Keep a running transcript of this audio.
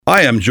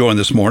I am joined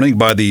this morning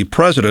by the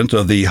president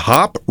of the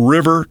Hop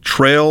River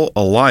Trail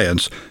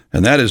Alliance,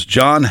 and that is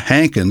John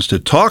Hankins, to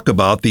talk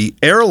about the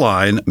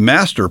Airline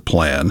Master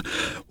Plan,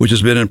 which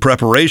has been in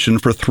preparation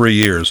for 3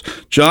 years.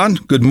 John,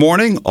 good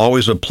morning.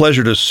 Always a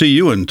pleasure to see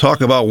you and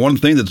talk about one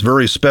thing that's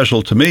very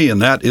special to me,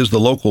 and that is the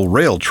local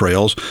rail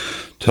trails.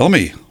 Tell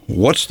me,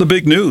 what's the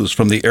big news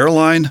from the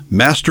Airline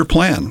Master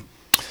Plan?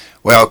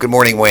 Well, good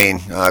morning,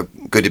 Wayne.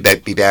 Good to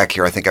be back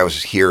here. I think I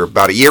was here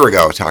about a year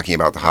ago talking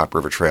about the Hop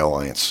River Trail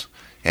Alliance.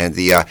 And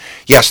the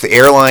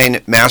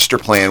Airline Master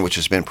Plan, which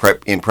has been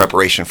in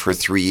preparation for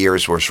 3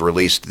 years, was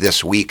released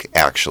this week,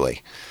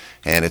 actually.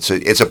 And it's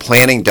a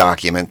planning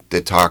document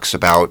that talks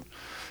about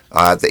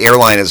the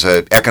airline as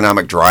an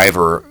economic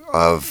driver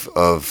of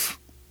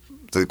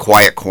the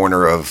quiet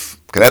corner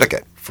of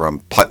Connecticut, from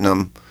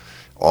Putnam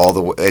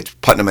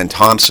Putnam and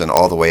Thompson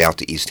all the way out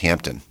to East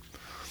Hampton.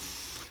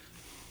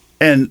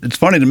 And it's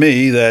funny to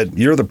me that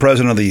you're the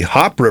president of the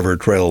Hop River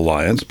Trail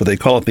Alliance, but they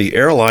call it the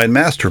Airline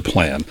Master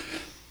Plan.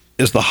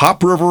 Is the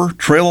Hop River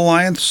Trail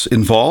Alliance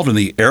involved in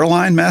the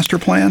Airline Master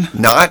Plan?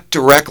 Not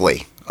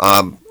directly.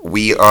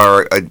 We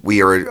are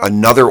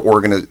another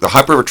organization. The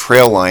Hop River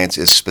Trail Alliance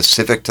is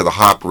specific to the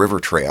Hop River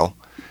Trail,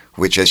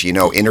 which, as you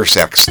know,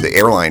 intersects the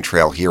Airline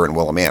Trail here in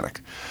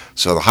Willimantic.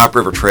 So the Hop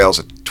River Trail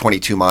is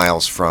 22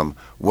 miles from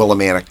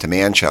Willimantic to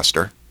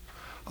Manchester,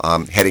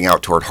 heading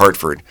out toward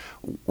Hartford,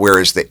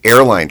 whereas the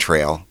Airline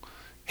Trail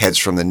heads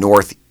from the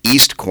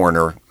northeast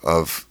corner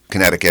of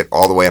Connecticut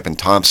all the way up in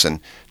Thompson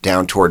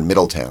down toward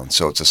Middletown.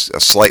 So it's a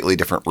slightly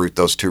different route.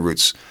 Those two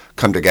routes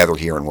come together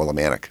here in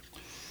Willimantic.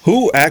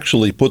 Who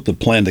actually put the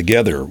plan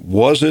together?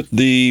 Was it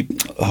the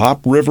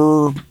Hop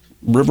River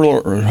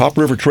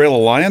Trail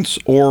Alliance,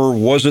 or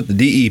was it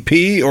the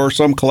DEP, or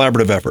some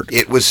collaborative effort?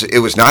 It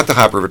was not the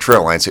Hop River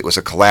Trail Alliance. It was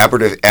a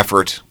collaborative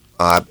effort.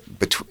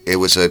 It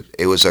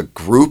was a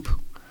group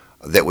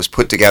that was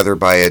put together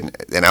by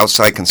an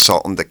outside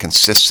consultant that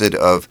consisted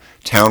of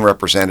town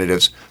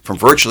representatives from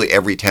virtually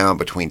every town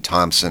between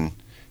Thompson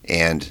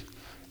and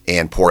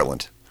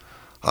Portland.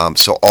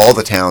 So all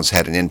the towns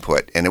had an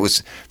input, and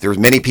there were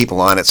many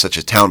people on it, such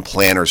as town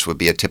planners would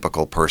be a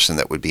typical person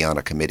that would be on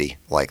a committee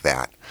like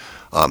that.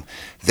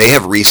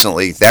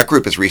 That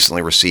group has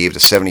recently received a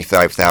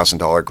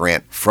 $75,000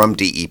 grant from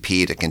DEP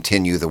to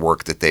continue the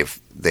work that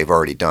they've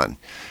already done,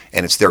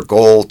 and it's their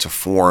goal to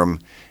form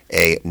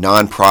a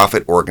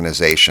nonprofit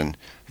organization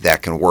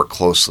that can work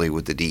closely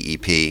with the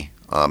DEP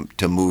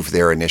to move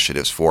their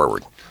initiatives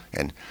forward.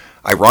 And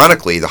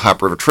ironically, the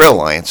Hop River Trail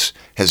Alliance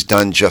has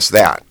done just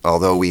that,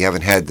 although we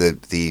haven't had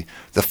the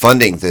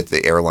funding that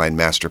the Airline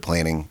Master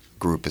Planning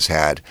Group has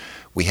had.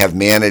 We have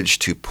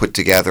managed to put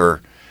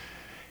together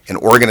an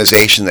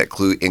organization that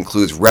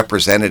includes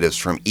representatives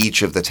from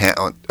each of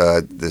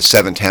the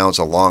 7 towns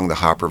along the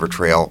Hop River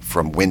Trail,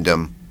 from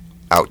Windham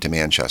out to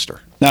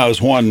Manchester. Now,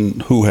 as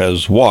one who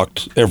has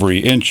walked every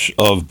inch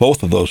of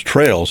both of those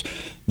trails,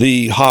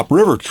 the Hop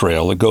River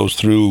Trail that goes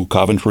through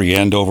Coventry,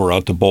 Andover,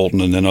 out to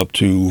Bolton, and then up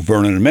to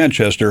Vernon and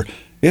Manchester,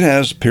 it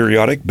has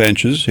periodic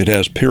benches. It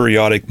has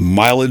periodic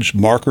mileage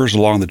markers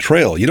along the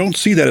trail. You don't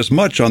see that as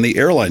much on the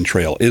Airline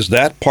Trail. Is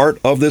that part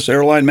of this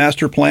Airline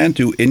Master Plan,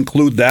 to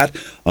include that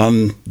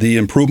on the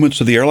improvements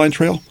to the Airline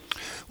Trail?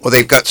 Well,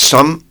 they've got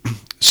some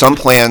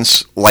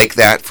plans like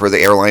that for the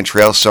Airline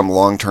Trail, some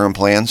long-term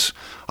plans.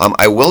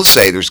 I will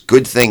say there's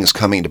good things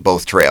coming to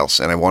both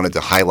trails, and I wanted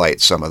to highlight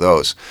some of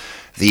those.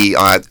 The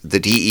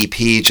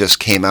DEP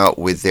just came out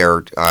with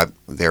their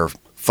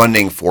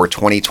funding for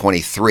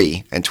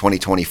 2023 and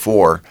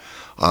 2024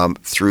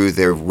 through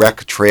their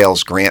Rec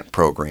Trails grant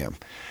program,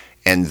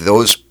 and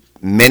those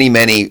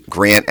many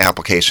grant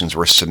applications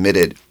were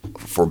submitted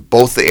for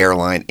both the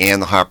Airline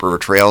and the Hop River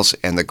Trails,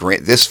 and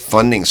this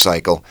funding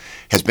cycle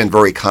has been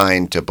very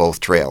kind to both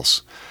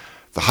trails.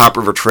 The Hop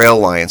River Trail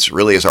Alliance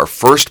really is our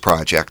first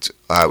project.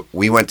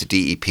 We went to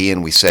DEP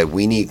and we said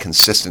we need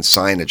consistent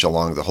signage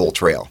along the whole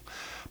trail,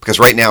 because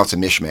right now it's a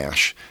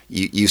mishmash.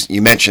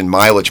 You mentioned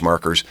mileage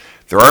markers.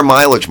 There are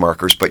mileage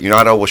markers, but you're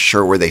not always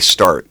sure where they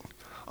start.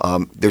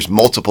 There's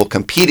multiple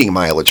competing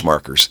mileage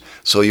markers,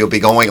 so you'll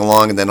be going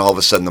along and then all of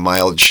a sudden the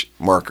mileage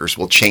markers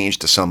will change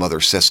to some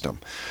other system.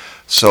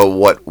 So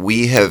what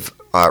we have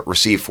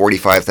received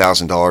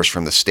 $45,000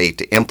 from the state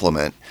to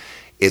implement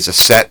is a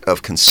set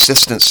of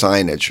consistent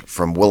signage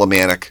from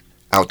Willimantic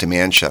out to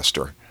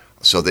Manchester,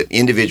 so that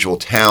individual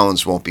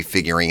towns won't be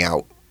figuring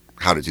out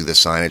how to do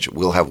this signage.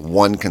 We'll have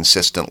one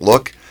consistent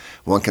look,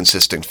 one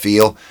consistent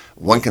feel,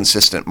 one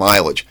consistent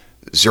mileage.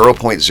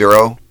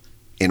 0.0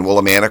 in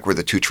Willimantic, where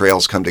the two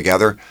trails come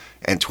together,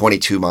 and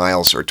 22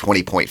 miles, or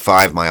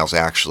 20.5 miles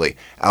actually,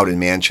 out in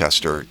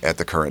Manchester at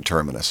the current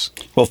terminus.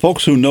 Well,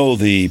 folks who know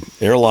the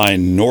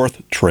Airline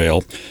North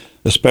Trail,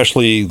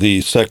 especially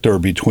the sector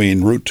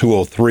between Route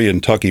 203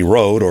 and Tucky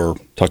Road, or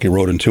Tucky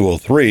Road and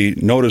 203,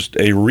 noticed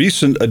a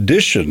recent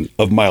addition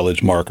of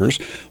mileage markers.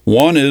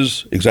 One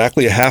is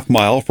exactly a half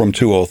mile from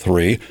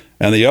 203,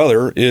 and the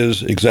other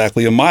is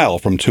exactly a mile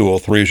from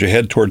 203 as you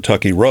head toward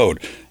Tucky Road.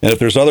 And if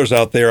there's others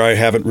out there, I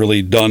haven't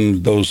really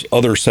done those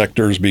other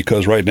sectors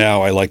because right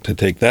now I like to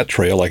take that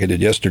trail like I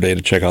did yesterday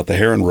to check out the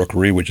heron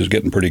rookery, which is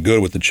getting pretty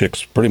good with the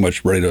chicks pretty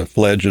much ready to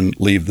fledge and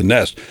leave the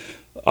nest.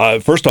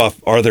 First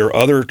off, are there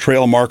other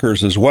trail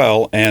markers as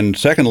well? And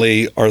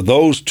secondly, are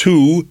those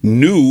two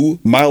new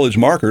mileage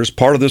markers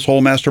part of this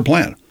whole master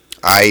plan?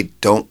 I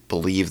don't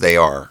believe they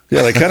are.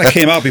 Yeah, they kind of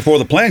came out before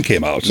the plan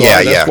came out. So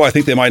that's why I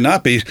think they might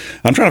not be.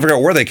 I'm trying to figure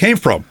out where they came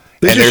from.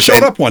 They just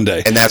showed up one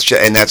day. And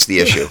that's the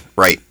issue,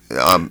 right?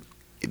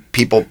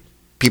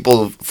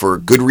 People for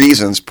good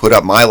reasons put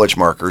up mileage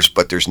markers,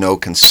 but there's no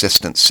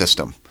consistent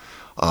system.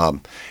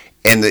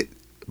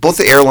 Both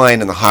the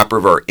airline and the Hop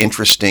River are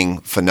interesting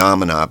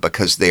phenomena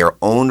because they are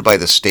owned by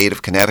the state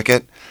of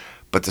Connecticut,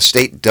 but the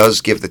state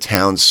does give the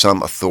towns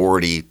some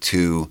authority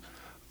to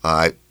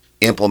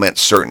implement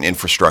certain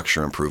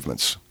infrastructure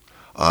improvements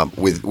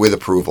with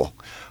approval.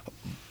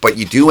 But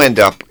you do end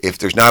up, if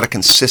there's not a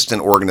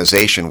consistent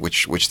organization,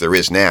 which there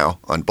is now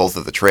on both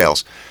of the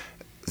trails,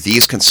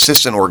 these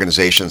consistent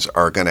organizations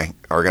are going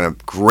to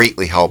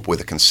greatly help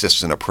with a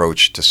consistent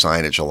approach to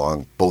signage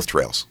along both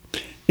trails.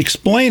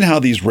 Explain how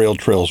these rail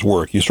trails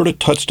work. You sort of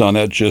touched on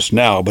that just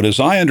now, but as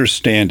I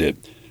understand it,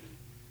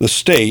 the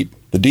state,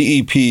 the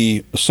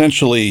DEP,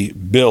 essentially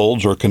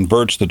builds or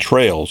converts the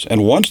trails.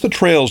 And once the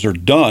trails are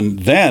done,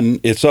 then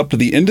it's up to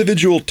the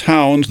individual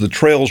towns the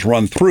trails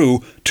run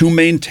through to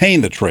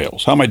maintain the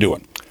trails. How am I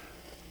doing?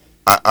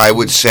 I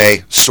would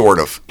say sort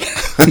of.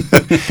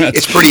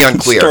 It's pretty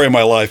unclear. Story of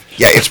my life.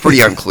 Yeah, it's pretty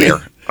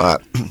unclear.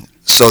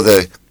 So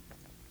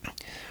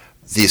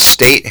the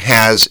state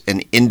has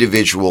an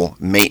individual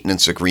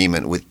maintenance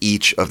agreement with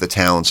each of the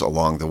towns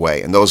along the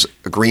way, and those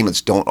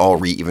agreements don't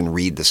all even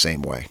read the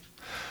same way.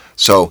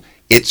 So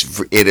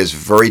it is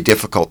very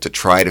difficult to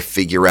try to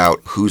figure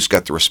out who's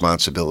got the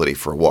responsibility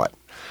for what.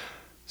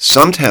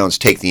 Some towns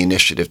take the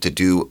initiative to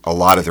do a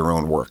lot of their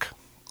own work.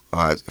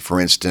 For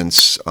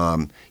instance,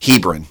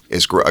 Hebron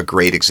is a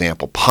great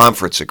example.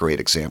 Pomfret's a great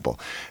example.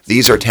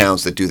 These are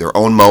towns that do their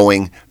own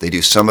mowing. They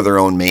do some of their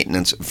own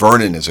maintenance.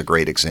 Vernon is a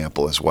great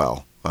example as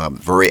well.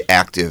 Very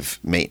active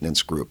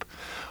maintenance group.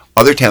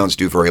 Other towns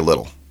do very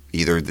little.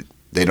 Either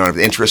they don't have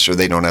the interest or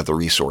they don't have the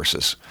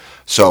resources.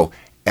 So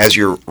as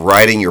you're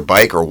riding your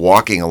bike or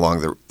walking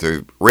along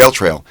the rail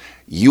trail,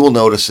 you will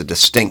notice a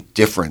distinct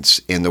difference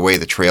in the way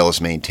the trail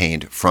is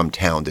maintained from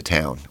town to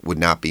town. Would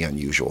not be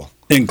unusual.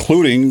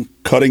 Including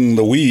cutting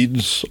the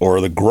weeds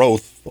or the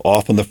growth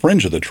off in the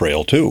fringe of the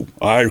trail, too.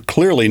 I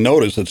clearly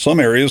noticed that some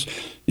areas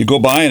you go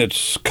by and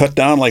it's cut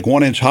down like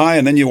 1 inch high,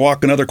 and then you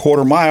walk another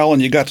quarter mile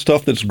and you got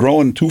stuff that's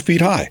growing 2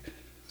 feet high.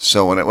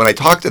 So when I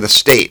talk to the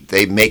state,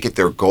 they make it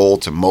their goal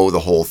to mow the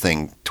whole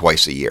thing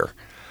twice a year.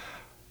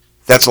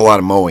 That's a lot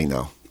of mowing,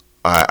 though.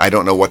 I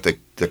don't know what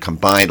the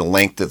combined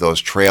length of those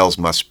trails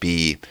must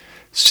be,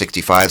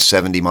 65,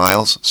 70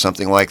 miles,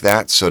 something like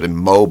that. So to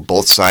mow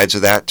both sides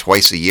of that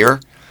twice a year,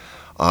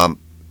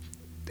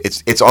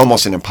 it's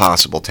almost an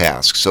impossible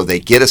task. So they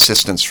get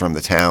assistance from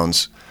the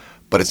towns,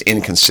 but it's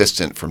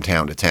inconsistent from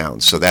town to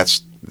town. So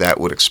that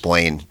would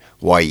explain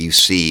why you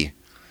see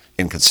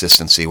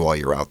inconsistency while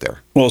you're out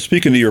there. Well,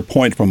 speaking to your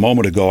point from a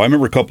moment ago, I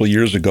remember a couple of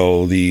years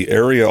ago, the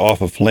area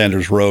off of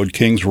Flanders Road,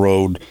 Kings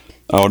Road,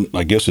 out,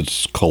 I guess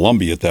it's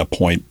Columbia at that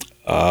point,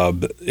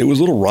 it was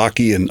a little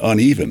rocky and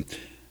uneven.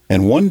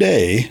 And one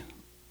day,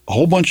 a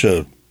whole bunch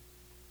of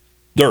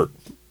dirt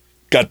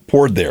got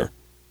poured there.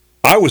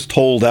 I was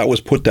told that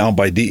was put down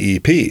by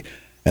DEP.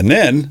 And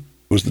then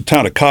it was the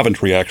town of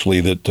Coventry,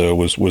 actually, that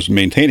was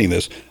maintaining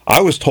this.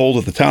 I was told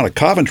that the town of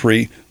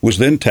Coventry was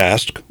then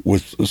tasked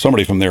with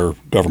somebody from their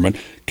government,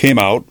 came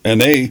out, and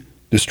they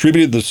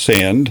distributed the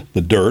sand,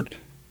 the dirt,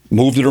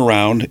 moved it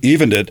around,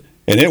 evened it,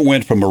 and it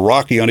went from a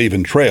rocky,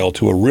 uneven trail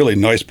to a really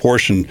nice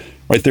portion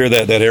right there,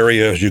 that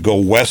area as you go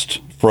west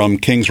from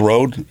Kings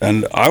Road.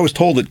 And I was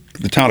told that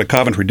the town of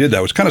Coventry did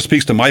that, which kind of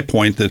speaks to my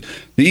point that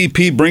the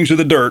EP brings you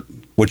the dirt.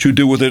 What you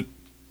do with it,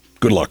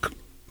 good luck.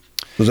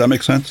 Does that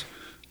make sense?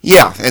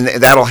 Yeah, and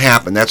that'll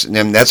happen. That's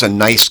a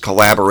nice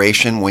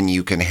collaboration when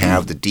you can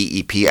have the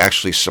DEP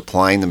actually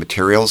supplying the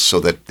materials so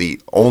that the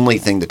only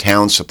thing the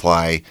towns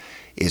supply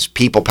is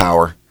people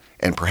power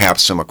and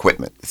perhaps some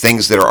equipment,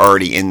 things that are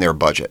already in their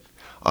budget,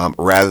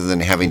 rather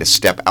than having to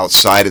step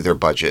outside of their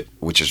budget,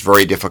 which is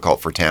very difficult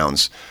for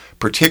towns,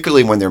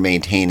 particularly when they're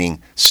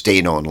maintaining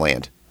state-owned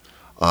land.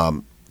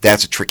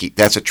 That's a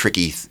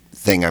tricky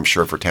thing, I'm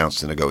sure, for towns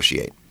to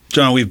negotiate.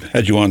 John, we've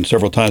had you on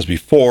several times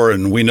before,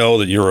 and we know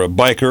that you're a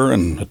biker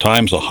and at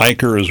times a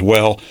hiker as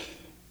well.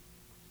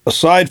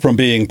 Aside from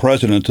being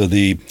president of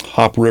the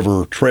Hop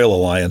River Trail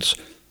Alliance,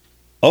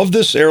 of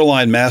this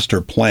Airline Master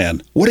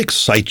Plan, what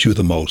excites you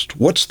the most?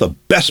 What's the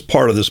best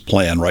part of this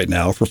plan right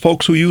now for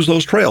folks who use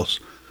those trails?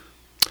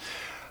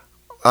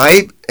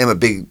 I'm a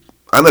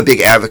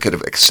big advocate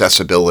of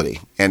accessibility,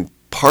 and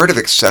part of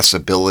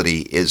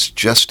accessibility is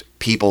just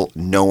people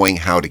knowing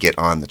how to get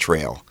on the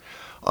trail.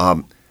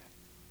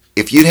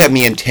 If you'd had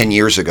me in 10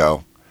 years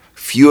ago,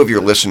 few of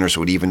your listeners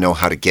would even know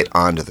how to get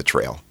onto the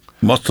trail.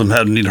 Most of them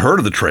hadn't even heard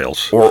of the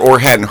trails. Or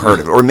hadn't heard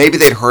of it. Or maybe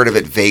they'd heard of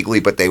it vaguely,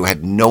 but they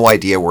had no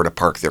idea where to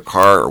park their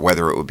car or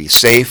whether it would be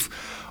safe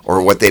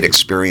or what they'd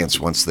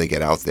experience once they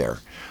get out there.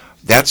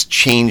 That's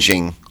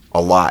changing a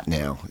lot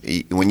now.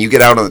 When you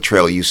get out on the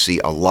trail, you see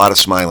a lot of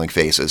smiling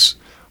faces.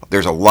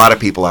 There's a lot of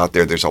people out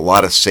there. There's a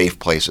lot of safe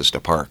places to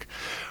park.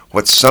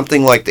 What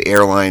something like the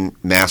Airline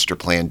Master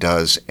Plan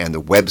does, and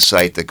the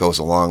website that goes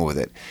along with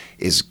it,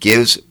 is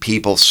gives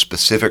people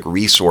specific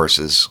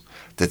resources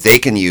that they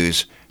can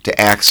use to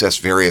access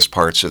various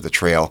parts of the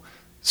trail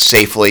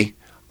safely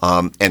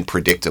and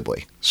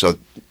predictably. So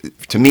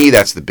to me,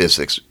 that's the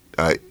business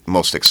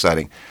most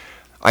exciting.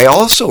 I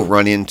also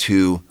run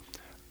into,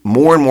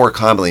 more and more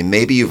commonly,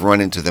 maybe you've run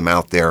into them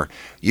out there,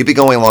 you'd be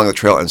going along the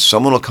trail and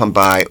someone will come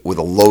by with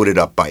a loaded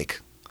up bike.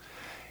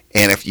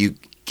 And if you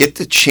get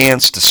the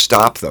chance to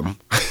stop them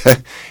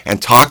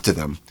and talk to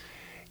them,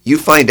 you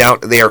find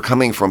out they are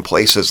coming from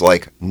places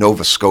like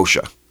Nova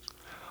Scotia.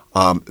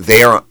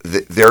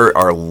 There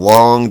are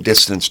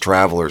long-distance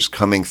travelers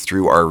coming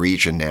through our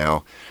region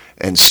now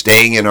and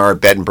staying in our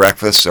bed and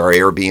breakfasts, our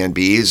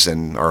Airbnbs,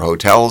 and our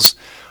hotels,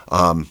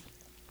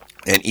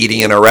 and eating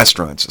in our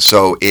restaurants.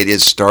 So it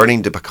is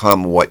starting to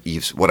become what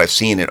I've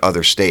seen in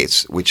other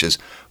states, which is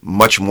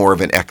much more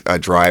of a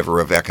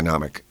driver of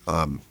economic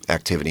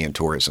activity and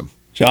tourism.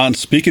 John,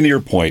 speaking to your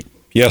point,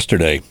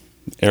 yesterday,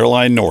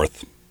 Airline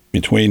North,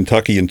 between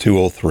Tucky and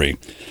 203,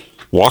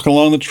 walking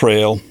along the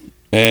trail,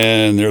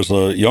 and there's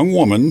a young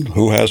woman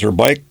who has her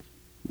bike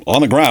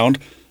on the ground,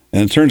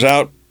 and it turns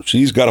out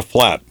she's got a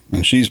flat,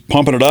 and she's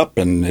pumping it up,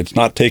 and it's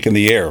not taking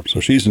the air, so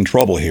she's in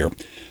trouble here.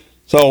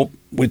 So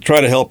we try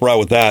to help her out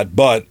with that,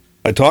 but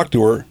I talked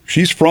to her.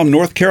 She's from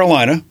North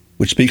Carolina,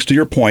 which speaks to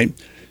your point.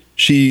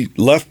 She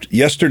left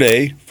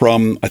yesterday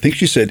from, I think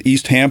she said,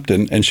 East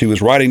Hampton, and she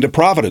was riding to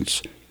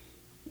Providence.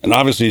 And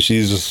obviously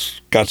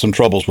she's got some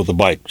troubles with the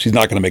bike. She's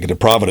not going to make it to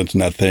Providence in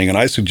that thing. And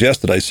I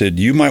said,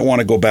 you might want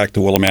to go back to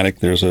Willimantic.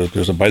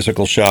 There's a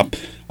bicycle shop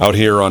out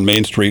here on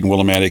Main Street in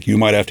Willimantic. You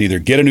might have to either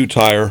get a new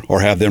tire or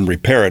have them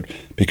repair it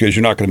because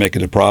you're not going to make it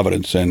to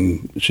Providence.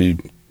 And she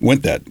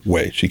went that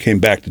way. She came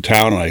back to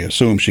town, and I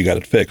assume she got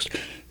it fixed.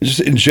 Just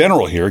in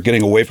general here,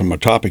 getting away from my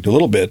topic a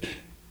little bit,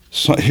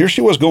 so here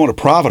she was going to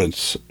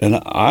Providence. And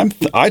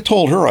I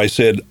told her, I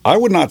said, I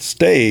would not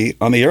stay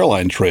on the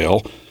Airline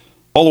Trail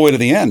all the way to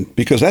the end,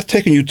 because that's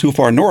taking you too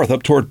far north,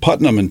 up toward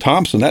Putnam and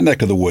Thompson, that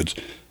neck of the woods.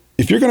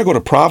 If you're going to go to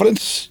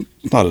Providence,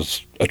 it's not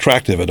as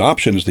attractive an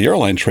option as the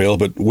Airline Trail,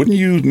 but wouldn't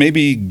you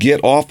maybe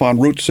get off on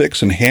Route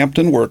 6 in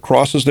Hampton, where it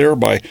crosses there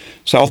by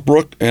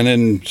Southbrook, and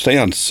then stay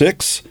on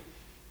 6?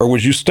 Or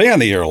would you stay on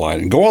the airline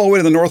and go all the way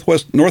to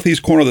the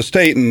northeast corner of the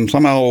state and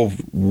somehow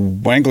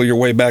wangle your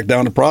way back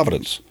down to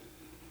Providence?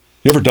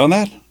 You ever done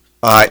that?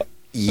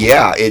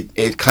 Yeah,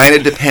 it kind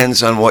of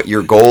depends on what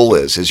your goal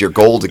is. Is your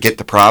goal to get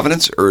to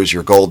Providence, or is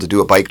your goal to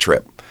do a bike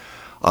trip?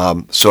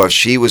 So if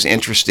she was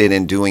interested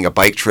in doing a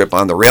bike trip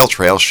on the rail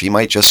trail, she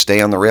might just stay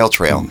on the rail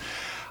trail.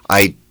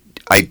 I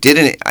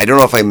don't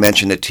know if I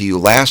mentioned it to you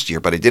last year,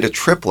 but I did a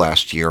trip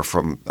last year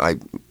I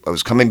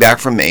was coming back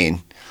from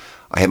Maine.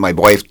 I had my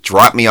wife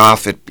drop me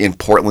off in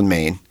Portland,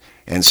 Maine,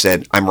 and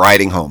said, I'm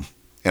riding home,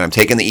 and I'm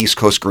taking the East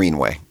Coast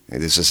Greenway.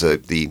 This is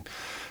the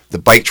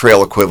bike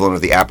trail equivalent of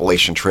the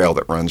Appalachian Trail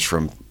that runs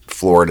from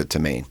Florida to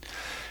Maine.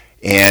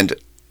 And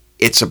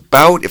it's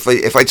about,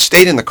 if I'd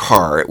stayed in the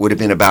car, it would have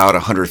been about a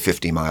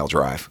 150-mile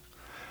drive.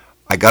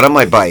 I got on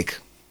my bike,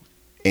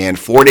 and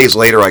 4 days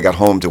later I got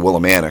home to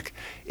Willimantic.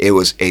 It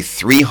was a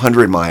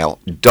 300-mile,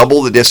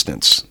 double the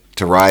distance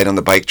to ride on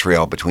the bike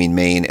trail between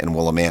Maine and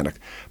Willimantic,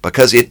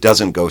 because it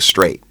doesn't go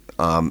straight.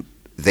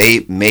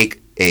 They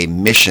make a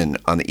mission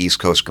on the East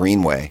Coast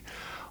Greenway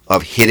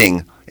of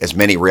hitting as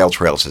many rail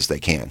trails as they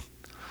can.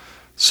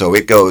 So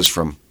it goes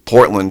from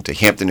Portland to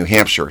Hampton, New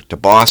Hampshire, to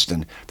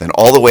Boston, then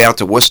all the way out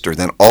to Worcester,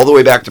 then all the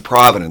way back to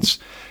Providence,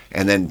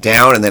 and then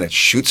down, and then it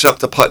shoots up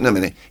to Putnam,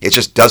 and it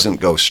just doesn't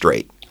go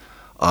straight.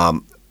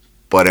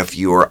 But if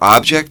your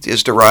object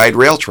is to ride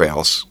rail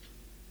trails,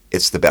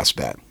 it's the best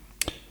bet.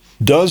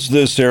 Does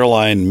this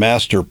Airline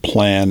Master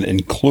Plan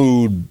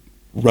include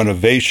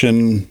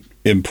renovation,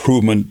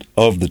 improvement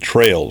of the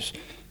trails?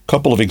 A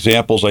couple of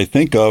examples I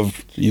think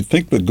of, you'd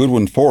think the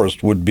Goodwin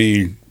Forest would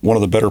be one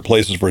of the better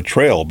places for a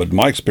trail, but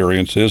my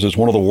experience is it's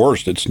one of the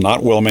worst. It's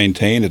not well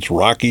maintained, it's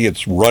rocky,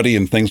 it's rutty,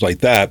 and things like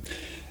that.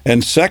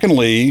 And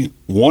secondly,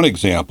 one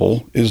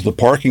example is the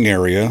parking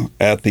area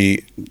at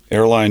the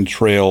Airline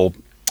Trail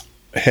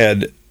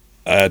head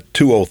at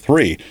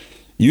 203.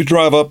 You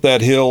drive up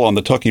that hill on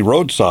the Tucky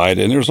roadside,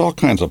 and there's all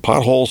kinds of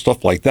potholes,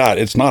 stuff like that.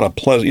 It's not a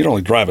pleasant, you're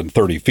only driving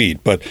 30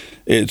 feet, but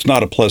it's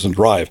not a pleasant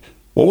drive.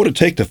 What would it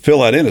take to fill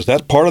that in? Is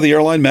that part of the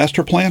Airline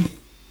Master Plan?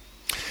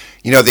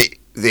 You know,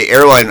 the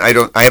airline,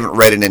 I haven't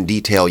read it in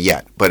detail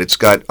yet, but it's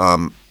got,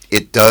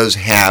 it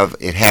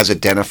has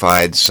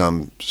identified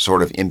some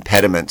sort of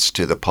impediments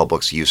to the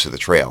public's use of the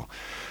trail.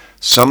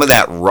 Some of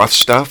that rough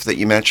stuff that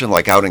you mentioned,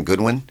 like out in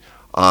Goodwin,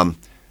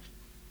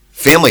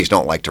 families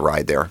don't like to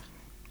ride there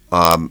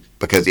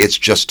because it's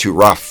just too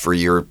rough for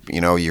your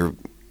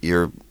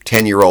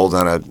 10-year-old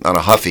on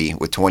a Huffy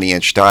with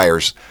 20-inch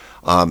tires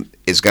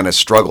is going to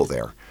struggle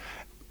there.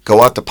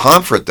 Go out to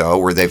Pomfret, though,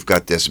 where they've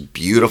got this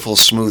beautiful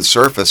smooth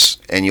surface,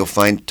 and you'll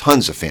find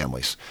tons of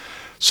families.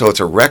 So it's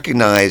a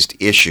recognized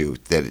issue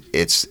that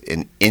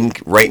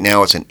right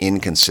now it's an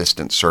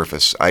inconsistent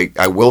surface.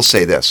 I will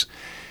say this.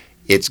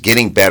 It's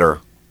getting better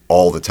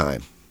all the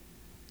time.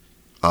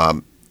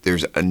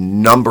 There's a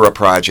number of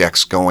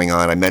projects going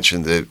on. I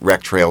mentioned the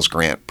Rec Trails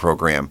Grant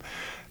program.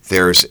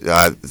 There's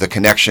the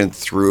connection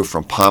through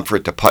from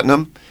Pomfret to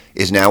Putnam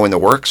is now in the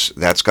works.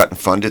 That's gotten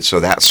funded, so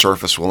that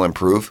surface will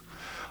improve.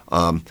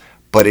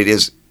 But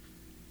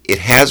it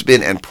has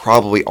been and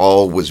probably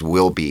always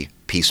will be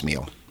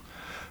piecemeal.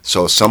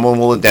 So someone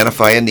will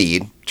identify a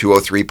need,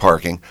 203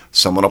 parking,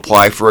 someone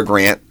apply for a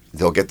grant,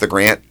 they'll get the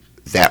grant,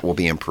 that will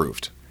be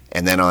improved.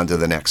 And then on to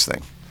the next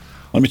thing.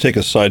 Let me take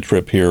a side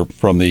trip here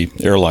from the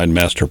Airline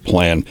Master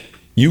Plan.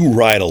 You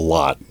ride a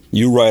lot.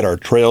 You ride our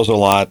trails a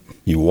lot.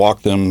 You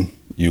walk them.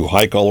 You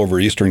hike all over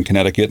eastern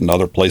Connecticut and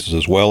other places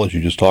as well, as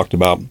you just talked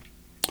about.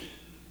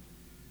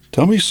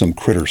 Tell me some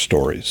critter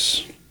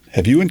stories.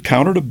 Have you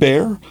encountered a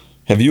bear?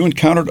 Have you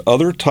encountered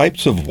other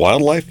types of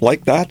wildlife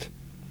like that?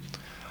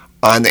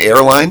 On the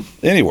airline?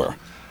 Anywhere.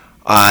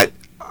 I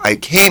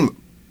came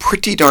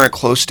pretty darn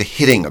close to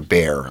hitting a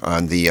bear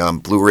on the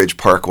Blue Ridge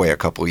Parkway a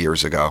couple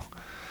years ago.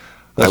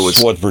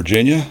 That's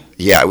Virginia?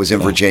 Yeah, I was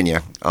in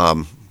Virginia.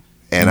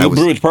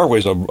 Blue Ridge Parkway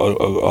is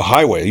a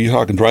highway. Are you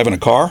talking driving a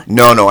car?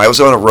 No, I was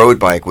on a road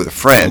bike with a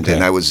friend,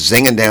 and I was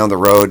zinging down the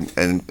road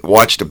and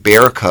watched a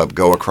bear cub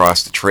go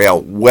across the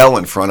trail well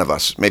in front of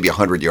us, maybe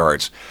 100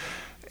 yards.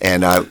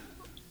 And I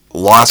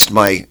lost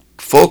my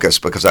focus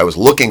because I was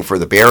looking for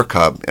the bear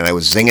cub, and I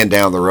was zinging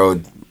down the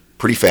road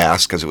pretty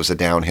fast because it was a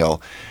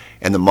downhill.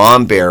 And the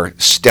mom bear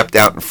stepped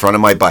out in front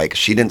of my bike.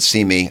 She didn't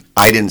see me.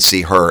 I didn't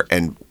see her.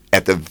 And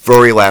at the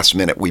very last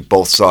minute, we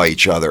both saw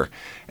each other.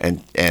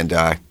 And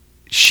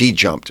she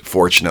jumped,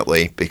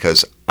 fortunately,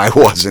 because I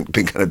wasn't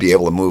going to be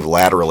able to move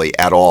laterally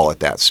at all at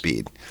that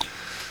speed.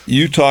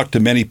 You talk to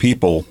many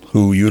people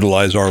who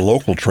utilize our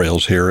local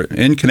trails here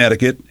in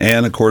Connecticut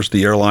and, of course,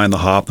 the Airline, the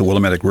Hop, the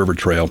Willimantic River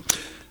Trail.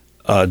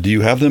 Do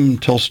you have them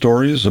tell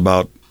stories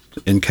about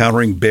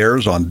encountering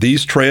bears on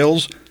these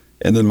trails?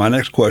 And then my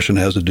next question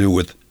has to do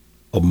with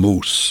a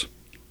moose.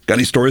 Got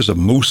any stories of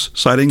moose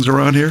sightings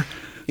around here?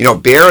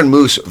 Bear and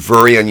moose,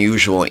 very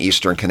unusual in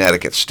eastern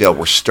Connecticut still.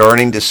 We're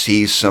starting to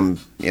see some,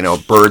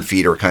 bird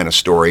feeder kind of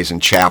stories in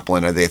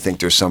Chaplin. They think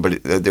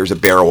there's a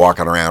bear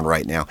walking around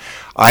right now.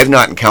 I've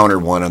not encountered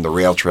one on the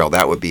rail trail.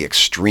 That would be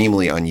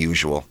extremely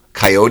unusual.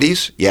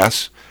 Coyotes,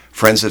 yes.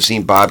 Friends have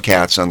seen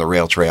bobcats on the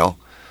rail trail.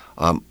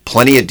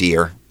 Plenty of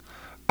deer,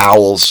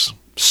 owls,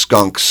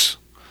 skunks.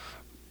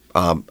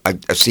 I've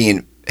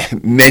seen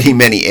many,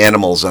 many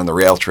animals on the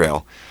rail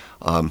trail.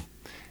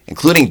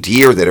 Including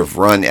deer that have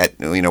run at,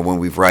 when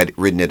we've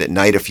ridden it at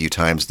night a few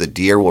times, the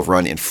deer will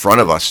run in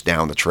front of us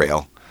down the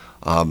trail.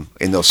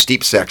 In those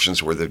steep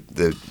sections where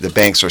the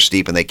banks are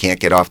steep and they can't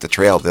get off the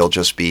trail, they'll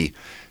just be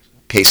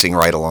pacing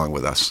right along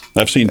with us.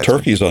 I've seen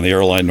turkeys on the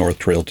Airline North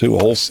Trail, too.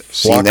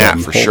 Seen that,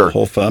 for sure.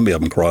 Whole family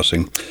of them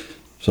crossing.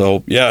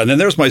 So, yeah, and then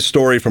there's my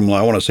story from,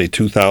 I want to say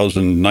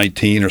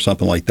 2019 or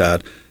something like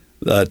that,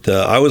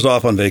 I was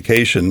off on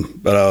vacation,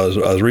 but I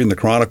was reading the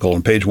Chronicle,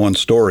 and page one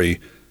story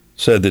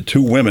said that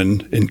two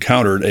women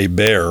encountered a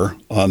bear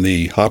on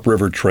the Hop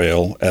River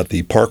Trail at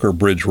the Parker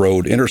Bridge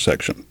Road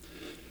intersection.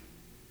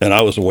 And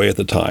I was away at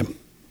the time.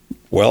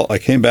 Well, I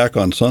came back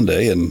on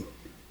Sunday, and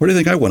where do you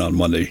think I went on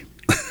Monday?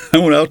 I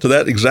went out to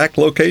that exact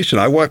location.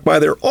 I walk by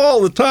there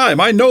all the time.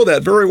 I know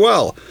that very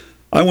well.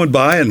 I went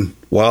by, and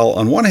while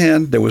on one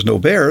hand there was no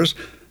bears,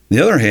 on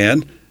the other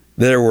hand,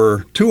 there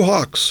were two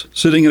hawks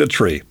sitting in a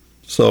tree.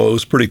 So it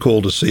was pretty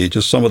cool to see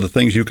just some of the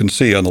things you can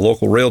see on the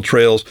local rail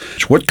trails.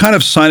 What kind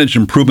of signage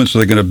improvements are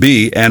there going to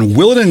be, and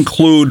will it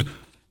include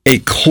a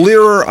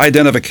clearer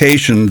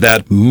identification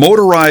that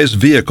motorized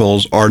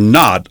vehicles are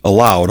not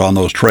allowed on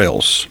those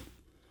trails?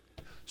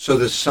 So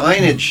the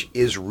signage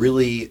is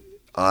really,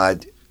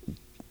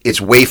 it's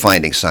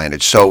wayfinding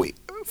signage. So,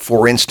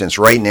 for instance,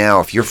 right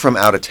now, if you're from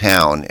out of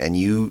town and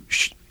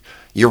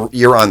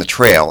you're on the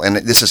trail, and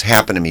this has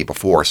happened to me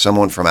before,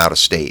 someone from out of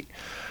state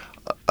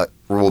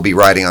will be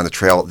riding on the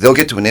trail. They'll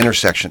get to an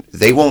intersection.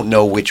 They won't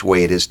know which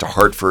way it is to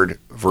Hartford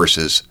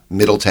versus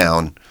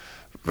Middletown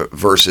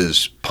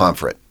versus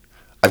Pomfret.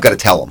 I've got to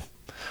tell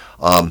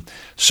them.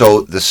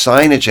 So the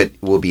signage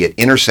will be at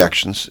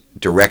intersections,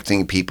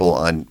 directing people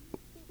on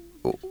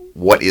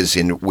what is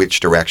in which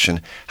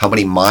direction, how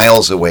many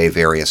miles away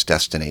various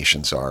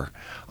destinations are.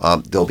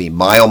 There'll be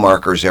mile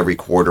markers every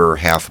quarter or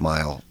half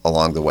mile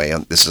along the way.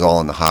 This is all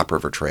on the Hop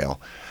River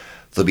Trail.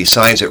 There'll be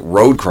signs at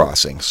road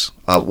crossings.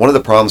 One of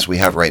the problems we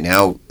have right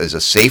now is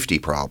a safety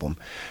problem.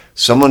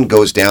 Someone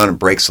goes down and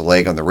breaks a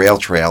leg on the rail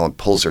trail and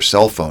pulls their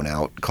cell phone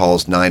out,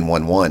 calls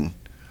 911.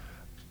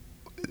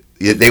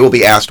 They will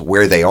be asked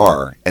where they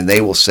are, and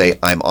they will say,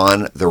 I'm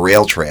on the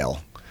rail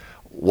trail,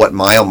 What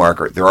mile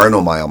marker? There are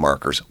no mile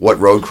markers. What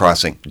road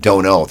crossing?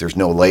 Don't know. There's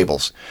no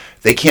labels.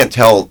 They can't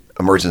tell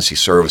emergency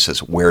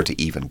services where to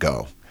even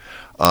go.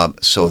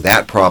 So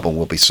that problem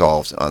will be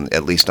solved,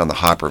 at least on the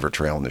Hop River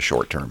Trail in the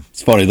short term.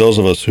 It's funny, those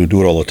of us who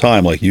do it all the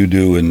time, like you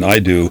do and I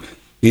do,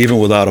 even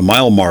without a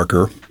mile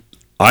marker,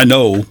 I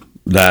know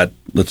that,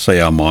 let's say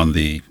I'm on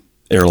the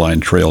Airline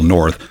Trail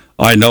North,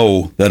 I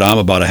know that I'm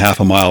about a half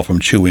a mile from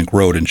Chewink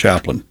Road in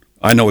Chaplin.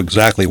 I know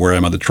exactly where I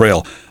am on the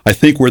trail. I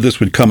think where this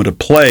would come into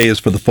play is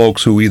for the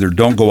folks who either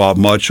don't go out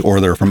much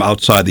or they're from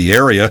outside the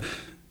area.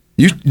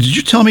 Did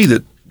you tell me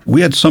that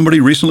we had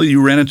somebody recently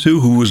you ran into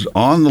who was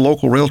on the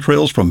local rail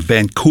trails from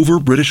Vancouver,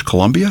 British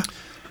Columbia?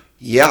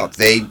 Yeah,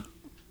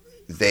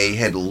 they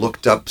had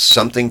looked up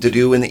something to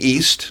do in the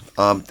east.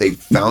 They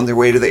found their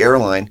way to the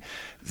airline.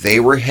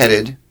 They were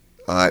headed,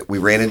 we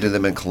ran into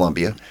them in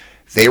Columbia.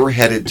 They were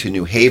headed to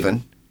New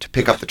Haven to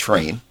pick up the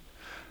train.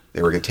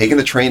 They were taking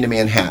the train to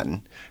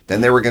Manhattan. Then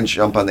they were going to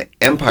jump on the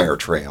Empire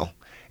Trail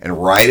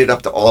and ride it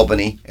up to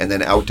Albany and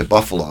then out to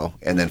Buffalo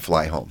and then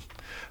fly home.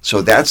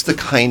 So that's the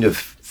kind of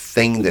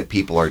thing that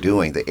people are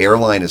doing. The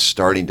airline is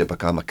starting to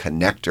become a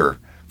connector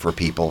for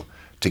people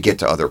to get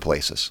to other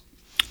places.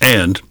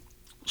 And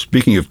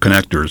speaking of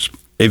connectors,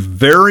 a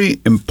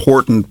very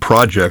important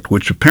project,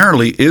 which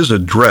apparently is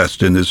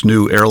addressed in this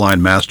new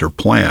Airline Master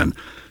Plan,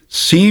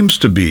 seems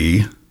to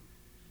be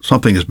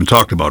something that's been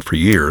talked about for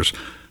years,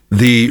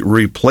 the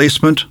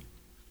replacement,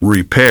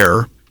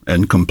 repair,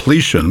 and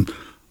completion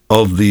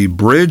of the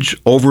bridge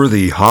over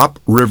the Hop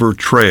River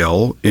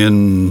Trail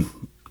in,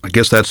 I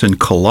guess that's in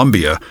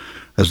Columbia,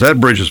 as that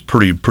bridge is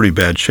pretty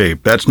bad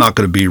shape. That's not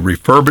going to be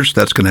refurbished.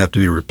 That's going to have to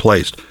be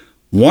replaced.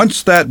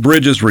 Once that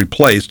bridge is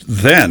replaced,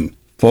 then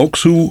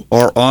folks who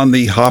are on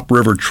the Hop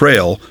River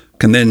Trail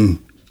can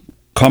then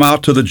come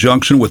out to the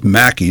junction with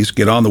Mackey's,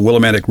 get on the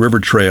Willimantic River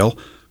Trail,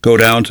 go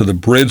down to the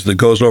bridge that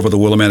goes over the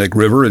Willimantic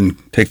River and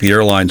take the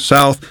airline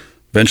south,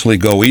 eventually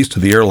go east to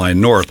the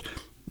airline north.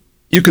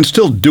 You can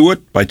still do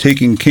it by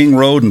taking King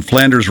Road and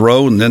Flanders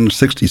Road and then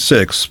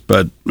 66,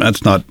 but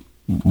that's not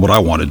what I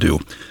want to do.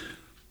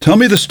 Tell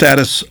me the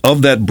status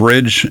of that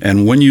bridge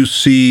and when you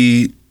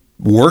see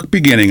work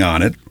beginning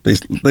on it.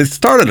 They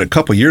started a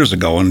couple years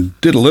ago and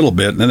did a little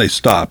bit, and then they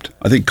stopped.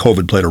 I think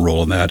COVID played a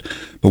role in that.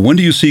 But when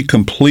do you see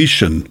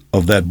completion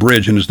of that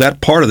bridge, and is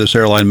that part of this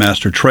Airline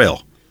Master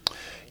Trail?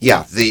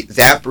 Yeah,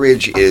 that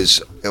bridge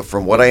is,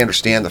 from what I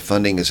understand, the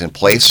funding is in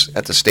place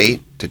at the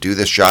state to do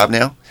this job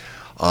now.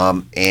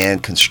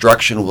 And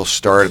construction will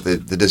start. The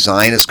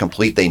design is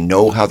complete. They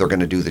know how they're going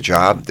to do the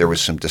job. There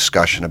was some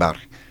discussion about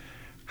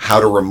how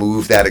to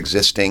remove that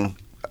existing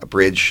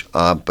bridge,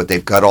 but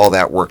they've got all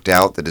that worked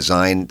out.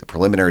 The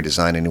preliminary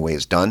design anyway,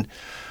 is done.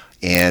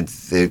 And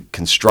the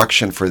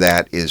construction for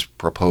that is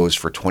proposed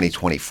for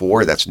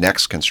 2024. That's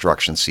next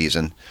construction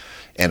season.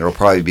 And it'll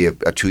probably be a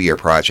 2-year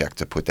project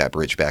to put that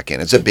bridge back in.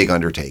 It's a big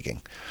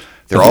undertaking.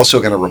 They're also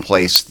going to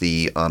replace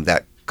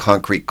that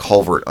concrete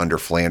culvert under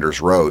Flanders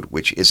Road,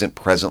 which isn't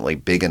presently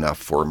big enough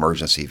for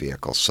emergency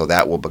vehicles. So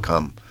that will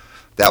become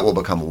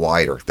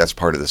wider. That's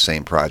part of the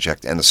same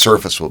project, and the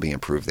surface will be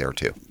improved there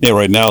too. Yeah,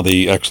 right now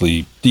they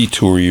actually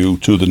detour you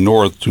to the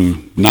north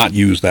to not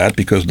use that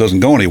because it doesn't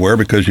go anywhere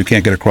because you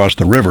can't get across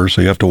the river.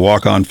 So you have to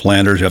walk on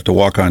Flanders, you have to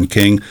walk on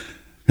King,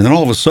 and then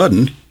all of a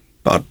sudden,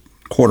 about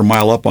a quarter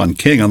mile up on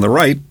King on the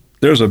right,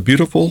 there's a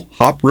beautiful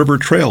Hop River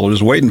Trail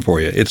just waiting for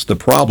you. It's the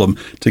problem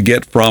to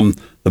get from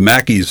the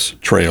Mackey's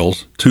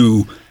trails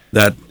to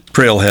that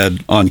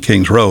trailhead on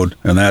Kings Road,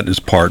 and that is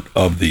part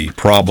of the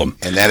problem.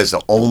 And that is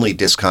the only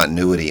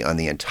discontinuity on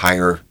the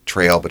entire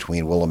trail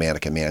between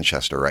Willimantic and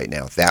Manchester right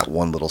now, that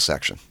one little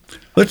section.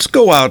 Let's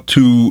go out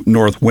to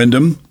North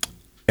Windham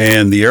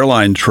and the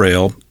Airline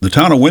Trail. The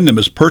town of Windham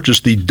has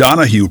purchased the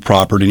Donahue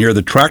property near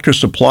the Tractor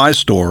Supply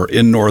store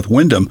in North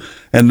Windham,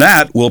 and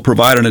that will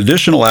provide an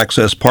additional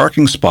access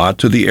parking spot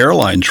to the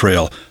Airline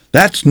Trail.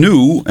 That's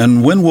new,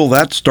 and when will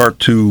that start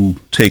to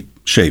take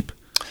shape?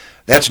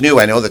 That's new.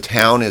 I know the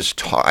town is.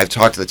 I've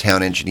talked to the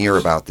town engineer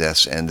about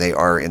this, and they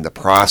are in the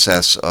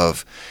process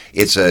of.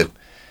 It's a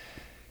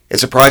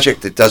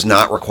project that does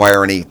not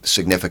require any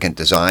significant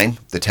design.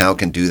 The town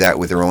can do that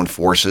with their own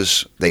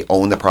forces. They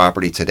own the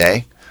property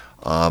today,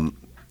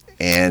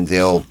 and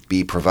they'll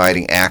be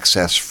providing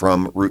access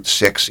from Route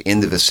 6 in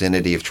the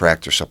vicinity of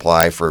Tractor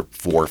Supply for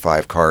 4 or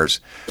 5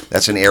 cars.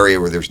 That's an area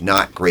where there's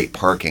not great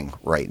parking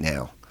right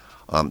now.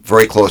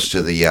 Very close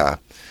to the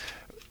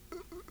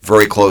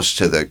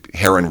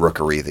Heron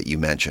Rookery that you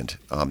mentioned.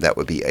 That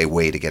would be a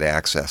way to get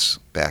access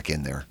back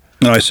in there.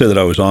 Now, I said that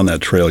I was on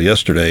that trail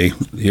yesterday,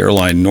 the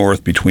Airline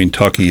North between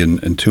Tuckey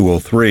and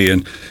 203.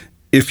 And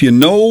if you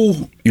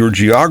know your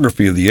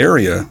geography of the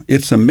area,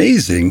 it's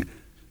amazing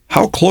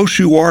how close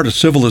you are to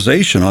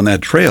civilization on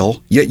that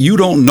trail, yet you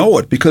don't know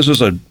it because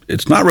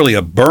it's not really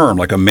a berm,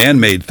 like a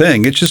man-made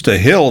thing. It's just a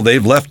hill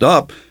they've left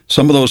up.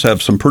 Some of those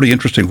have some pretty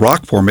interesting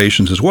rock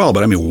formations as well.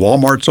 But, I mean,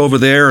 Walmart's over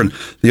there and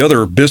the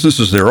other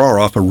businesses there are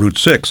off of Route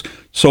 6.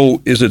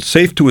 So is it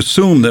safe to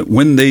assume that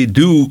when they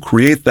do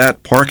create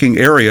that parking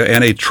area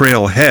and a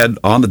trailhead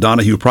on the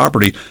Donahue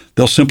property,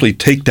 they'll simply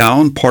take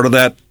down part of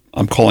that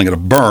I'm calling it a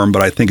berm,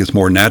 but I think it's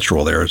more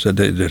natural there. So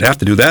they'd have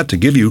to do that to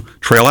give you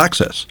trail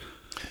access.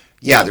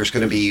 Yeah, there's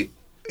going to be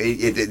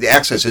the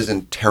access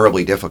isn't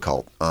terribly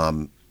difficult.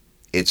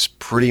 It's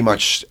pretty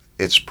much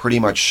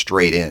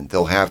straight in.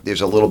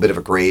 There's a little bit of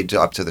a grade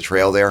up to the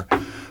trail there,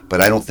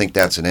 but I don't think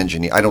that's an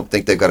engineer. I don't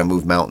think they've got to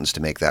move mountains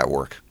to make that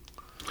work.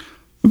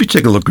 Let me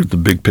take a look at the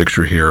big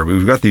picture here.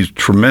 We've got these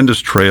tremendous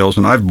trails,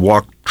 and I've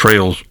walked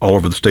trails all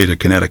over the state of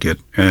Connecticut,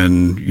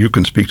 and you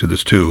can speak to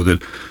this too,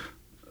 that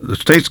the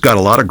state's got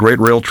a lot of great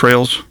rail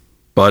trails,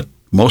 but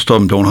most of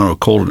them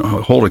don't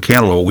hold a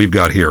candle to what we've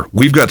got here.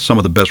 We've got some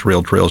of the best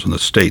rail trails in the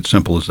state,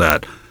 simple as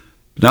that.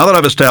 Now that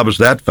I've established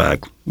that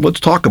fact, let's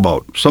talk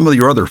about some of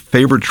your other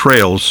favorite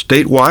trails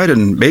statewide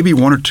and maybe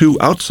one or two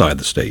outside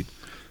the state.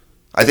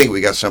 I think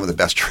we got some of the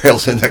best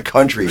trails in the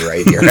country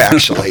right here,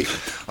 actually.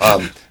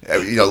 Forget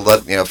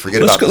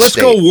about the state. Let's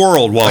go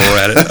world while we're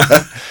at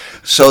it.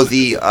 So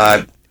the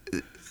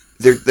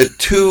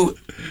two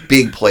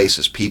big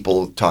places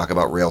people talk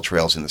about rail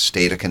trails in the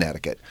state of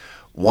Connecticut.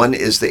 One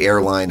is the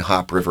Airline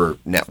Hop River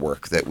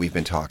network that we've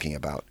been talking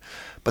about.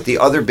 But the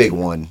other big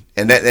one,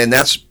 and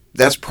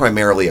that's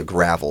primarily a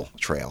gravel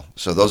trail.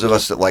 So those of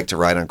us that like to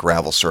ride on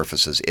gravel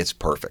surfaces, it's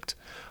perfect.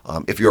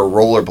 If you're a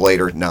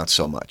rollerblader, not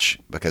so much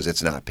because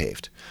it's not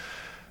paved.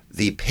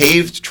 The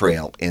paved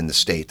trail in the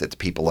state that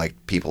people like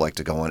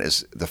to go on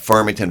is the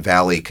Farmington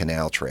Valley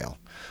Canal Trail,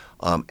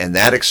 and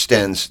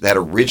that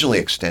originally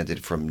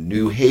extended from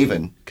New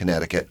Haven,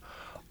 Connecticut,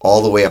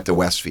 all the way up to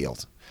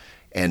Westfield,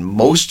 and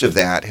most of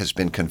that has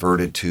been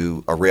converted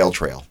to a rail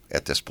trail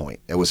at this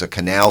point. It was a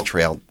canal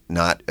trail,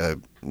 not a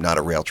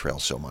rail trail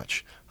so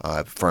much.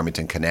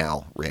 Farmington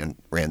Canal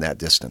ran that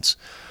distance.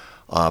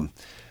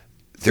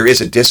 There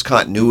is a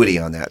discontinuity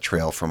on that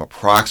trail from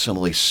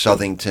approximately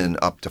Southington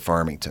up to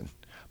Farmington.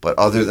 But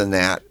other than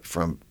that,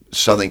 from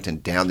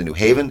Southington down to New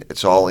Haven,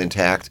 it's all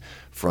intact.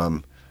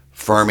 From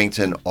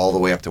Farmington all the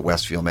way up to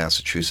Westfield,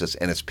 Massachusetts,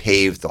 and it's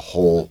paved the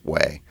whole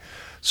way.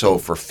 So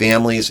for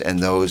families and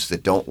those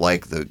that don't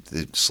like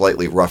the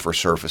slightly rougher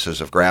surfaces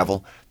of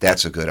gravel,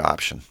 that's a good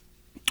option.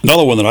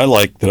 Another one that I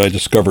like that I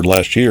discovered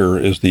last year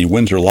is the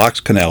Windsor Locks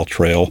Canal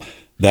Trail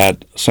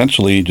that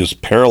essentially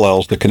just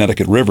parallels the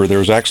Connecticut River.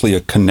 There's actually a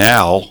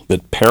canal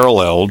that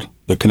paralleled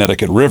the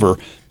Connecticut River,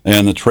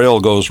 and the trail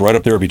goes right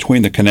up there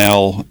between the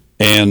canal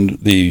and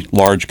the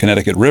large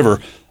Connecticut River.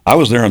 I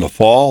was there in the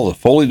fall. The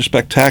foliage is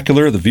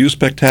spectacular. The view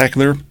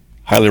spectacular.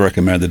 Highly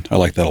recommended. I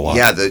like that a lot.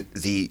 Yeah,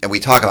 and we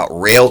talk about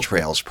rail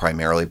trails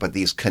primarily, but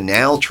these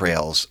canal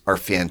trails are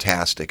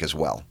fantastic as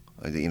well.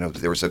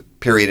 There was a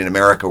period in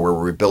America where we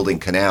were building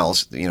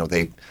canals.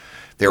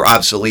 They're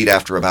obsolete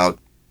after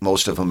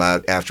most of them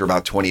after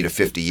about 20 to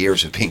 50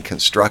 years of being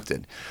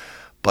constructed.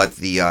 But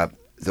the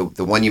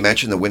one you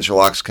mentioned, the Windsor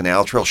Locks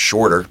Canal Trail,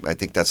 shorter. I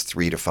think that's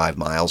 3 to 5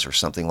 miles or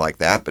something like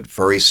that, but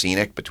very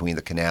scenic between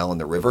the canal and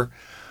the river.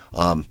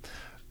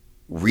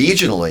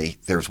 Regionally,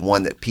 there's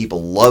one that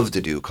people love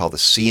to do called the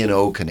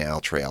C&O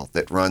Canal Trail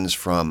that runs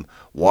from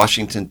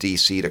Washington,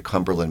 D.C. to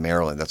Cumberland,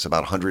 Maryland. That's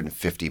about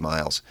 150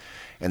 miles.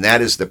 And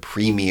that is the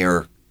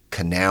premier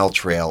canal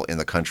trail in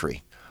the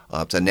country.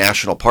 It's a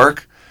national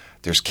park.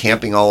 There's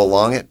camping all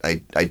along it.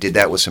 I did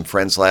that with some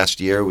friends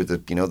last year with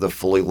the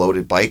fully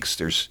loaded bikes.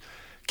 There's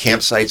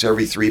campsites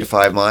every 3 to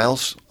 5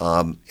 miles.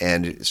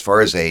 And as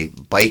far as a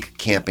bike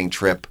camping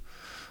trip,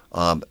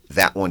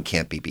 that one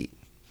can't be beat.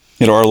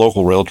 Our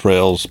local rail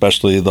trails,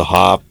 especially the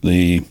Hop,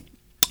 the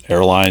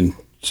Airline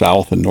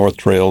South and North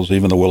trails,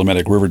 even the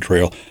Willamette River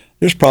Trail,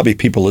 there's probably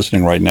people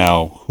listening right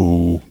now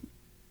who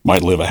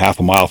might live a half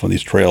a mile from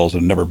these trails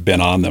and have never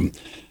been on them.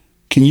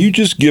 Can you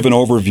just give an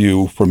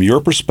overview from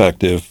your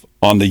perspective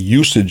on the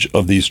usage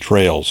of these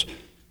trails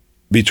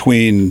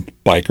between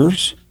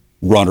bikers,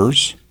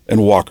 runners,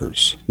 and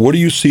walkers? What do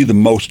you see the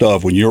most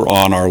of when you're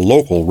on our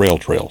local rail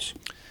trails?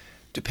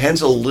 Depends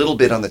a little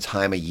bit on the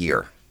time of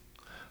year.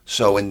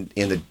 So in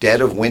the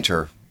dead of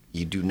winter,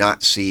 you do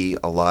not see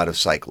a lot of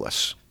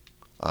cyclists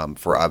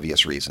for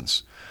obvious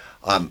reasons.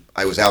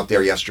 I was out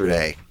there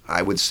yesterday.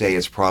 I would say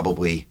it's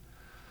probably,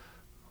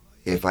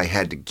 if I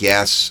had to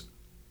guess,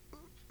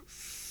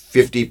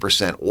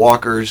 50%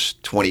 walkers,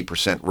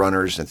 20%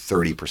 runners, and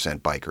 30%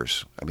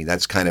 bikers. I mean,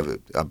 that's kind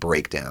of a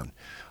breakdown.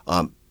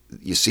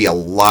 You see a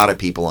lot of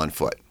people on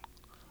foot.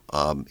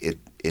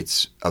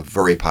 It's a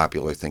very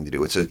popular thing to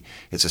do.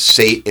 It's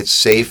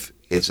safe.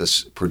 It's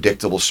a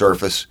predictable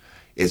surface.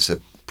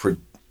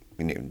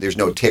 There's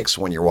no ticks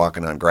when you're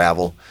walking on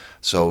gravel,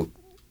 so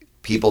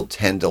people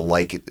tend to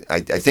like it. I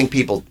think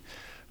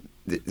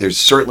there's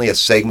certainly a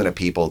segment of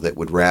people that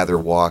would rather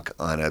walk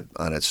on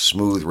a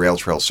smooth rail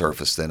trail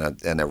surface than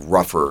a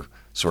rougher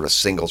sort of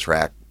single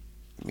track,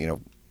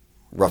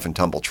 rough and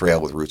tumble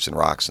trail with roots and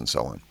rocks and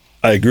so on.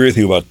 I agree with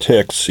you about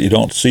ticks. You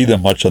don't see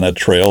them much on that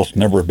trail. It's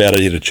never a bad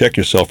idea to check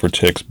yourself for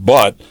ticks.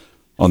 But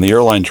on the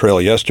Airline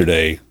Trail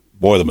yesterday,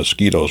 boy, the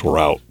mosquitoes were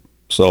out.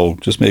 So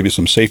just maybe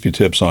some safety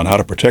tips on how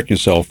to protect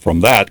yourself from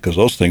that, because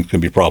those things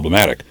can be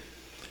problematic.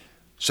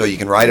 So you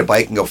can ride a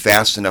bike and go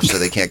fast enough so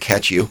they can't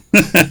catch you.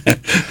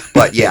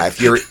 But yeah,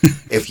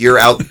 if you're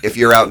out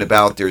and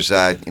about, there's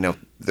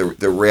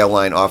the rail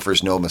line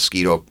offers no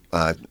mosquito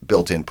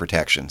built-in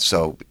protection.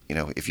 So,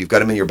 if you've got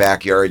them in your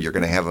backyard, you're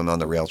going to have them on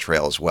the rail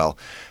trail as well.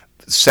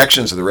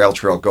 Sections of the rail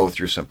trail go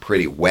through some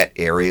pretty wet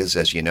areas,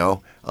 as you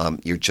know.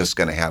 You're just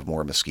going to have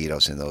more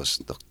mosquitoes in those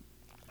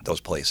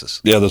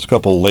places. Yeah, there's a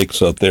couple of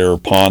lakes up there,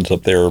 ponds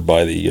up there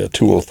by the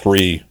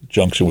 203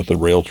 junction with the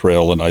rail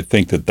trail, and I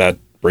think that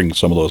brings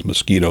some of those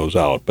mosquitoes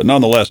out. But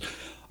nonetheless,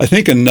 I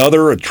think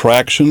another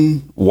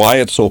attraction, why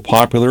it's so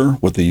popular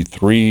with the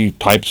 3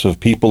 types of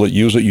people that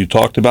use it you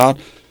talked about,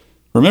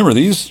 remember,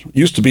 these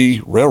used to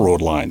be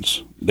railroad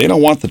lines. They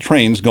don't want the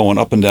trains going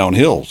up and down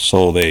hills,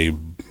 so they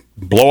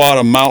blow out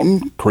a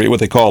mountain, create what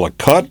they call a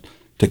cut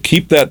to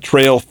keep that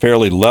trail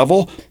fairly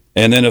level,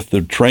 and then if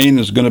the train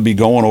is going to be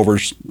going over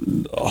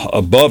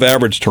above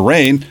average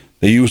terrain,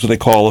 they use what they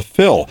call a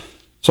fill.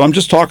 So I'm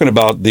just talking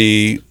about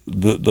the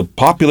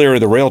popularity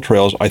of the rail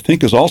trails, I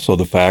think, is also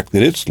the fact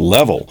that it's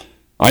level.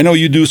 I know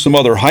you do some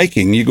other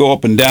hiking. You go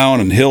up and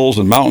down and hills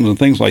and mountains and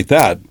things like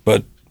that,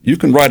 but you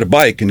can ride a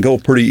bike and go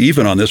pretty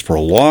even on this for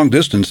a long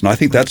distance, and I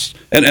think that's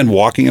and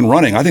walking and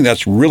running. I think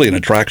that's really an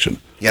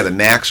attraction. Yeah, the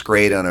max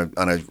grade on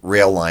a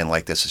rail line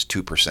like this is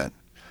 2%.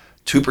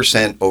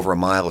 2% over a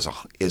mile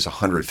is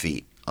 100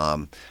 feet.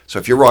 So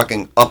if you're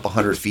walking up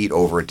 100 feet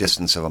over a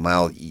distance of a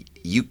mile,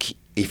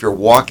 if you're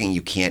walking,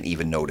 you can't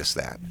even notice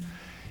that.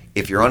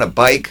 If you're on a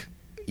bike,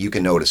 you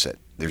can notice it.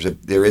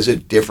 There is a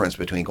difference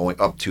between going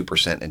up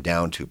 2% and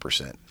down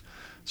 2%.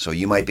 So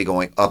you might be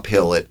going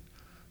uphill at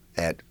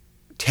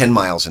 10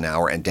 miles an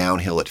hour and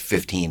downhill at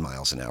 15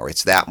 miles an hour.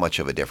 It's that much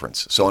of a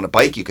difference. So on a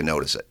bike, you can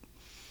notice it.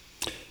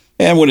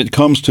 And when it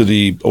comes to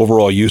the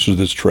overall use of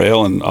this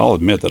trail, and I'll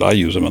admit that I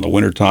use them in the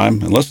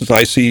wintertime, unless it's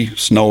icy,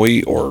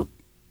 snowy, or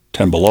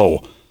 10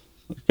 below,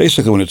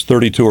 basically when it's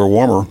 32 or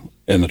warmer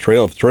and if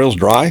the trail's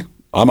dry,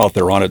 I'm out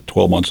there on it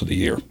 12 months of the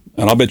year.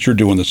 And I'll bet you're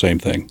doing the same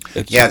thing.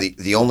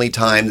 The only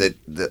time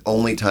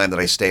that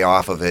I stay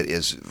off of it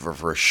is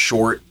for a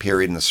short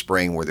period in the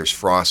spring where there's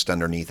frost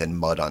underneath and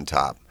mud on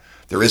top.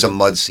 There is a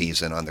mud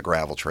season on the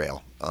gravel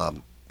trail,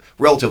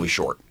 relatively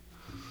short.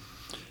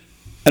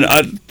 And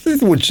I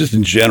think just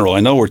in general, I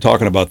know we're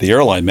talking about the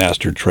Airline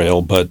Master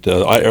Trail, but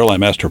Airline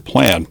Master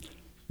Plan,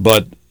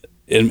 but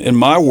in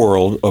my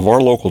world of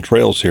our local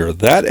trails here,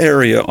 that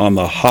area on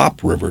the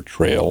Hop River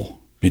Trail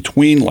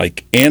between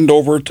like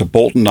Andover to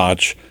Bolton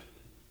Notch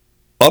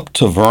up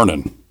to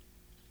Vernon,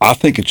 I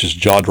think it's just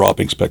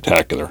jaw-dropping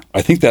spectacular.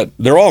 I think that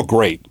they're all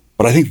great,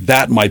 but I think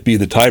that might be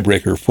the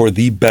tiebreaker for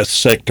the best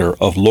sector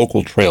of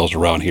local trails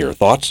around here.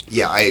 Thoughts?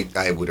 Yeah,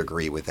 I would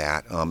agree with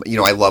that.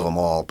 I love them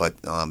all,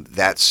 but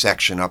that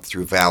section up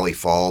through Valley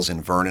Falls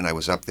in Vernon, I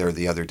was up there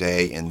the other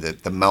day, and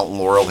the mountain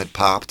laurel had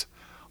popped.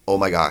 Oh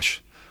my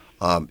gosh,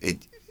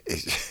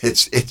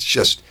 it's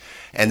just,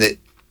 and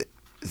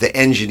the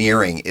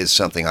engineering is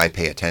something I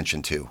pay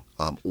attention to.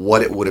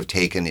 What it would have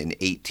taken in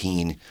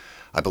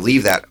I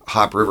believe that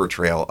Hop River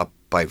Trail up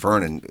by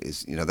Vernon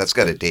is, that's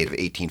got a date of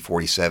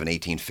 1847,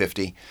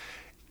 1850.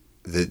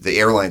 The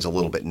airline's a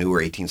little bit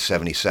newer,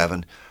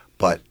 1877.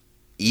 But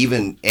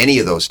even any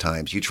of those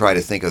times, you try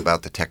to think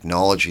about the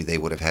technology they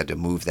would have had to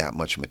move that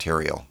much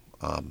material.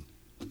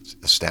 It's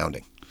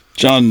astounding.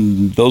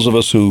 John, those of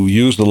us who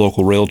use the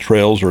local rail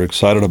trails are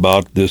excited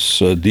about this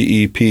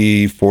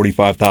DEP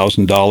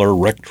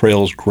 $45,000 Rec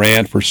Trails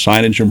grant for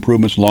signage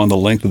improvements along the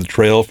length of the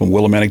trail from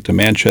Willimantic to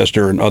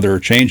Manchester and other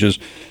changes.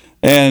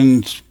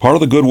 And part of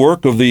the good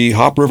work of the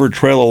Hop River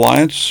Trail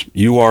Alliance,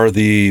 you are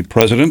the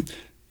president,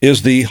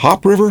 is the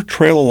Hop River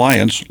Trail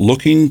Alliance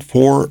looking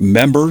for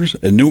members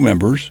and new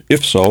members?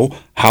 If so,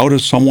 how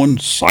does someone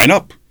sign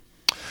up?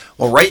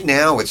 Well, right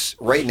now it's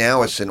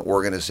an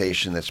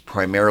organization that's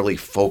primarily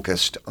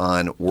focused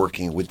on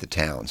working with the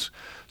towns.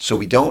 So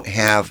we don't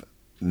have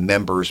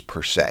members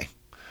per se.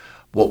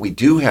 What we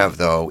do have,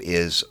 though,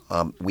 is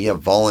we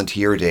have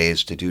volunteer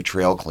days to do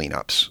trail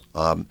cleanups.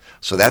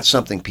 So that's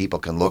something people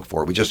can look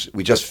for. We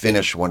just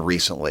finished one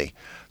recently.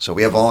 So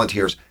we have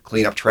volunteers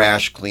clean up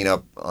trash,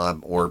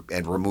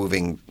 and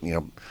removing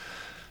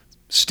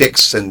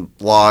sticks and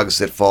logs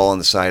that fall on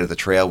the side of the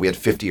trail. We had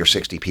 50 or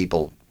 60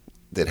 people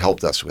that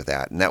helped us with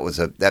that, and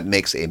that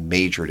makes a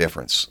major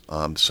difference.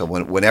 So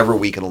whenever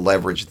we can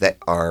leverage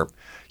our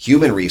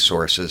human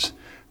resources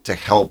to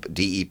help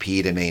DEP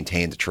to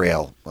maintain the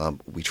trail,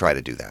 we try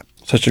to do that.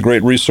 Such a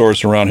great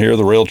resource around here,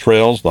 the rail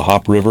trails, the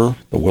Hop River,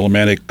 the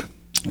Willimantic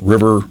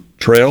River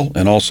Trail,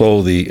 and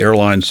also the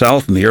Airline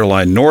South and the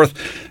Airline North,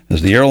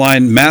 is the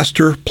Airline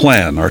Master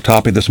Plan. Our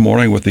topic this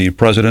morning with the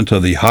president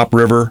of the Hop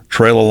River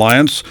Trail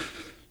Alliance.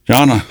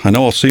 John, I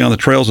know I'll see you on the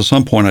trails at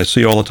some point. I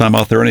see you all the time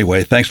out there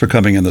anyway. Thanks for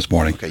coming in this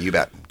morning. Okay, you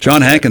bet.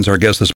 John Hankins, our guest this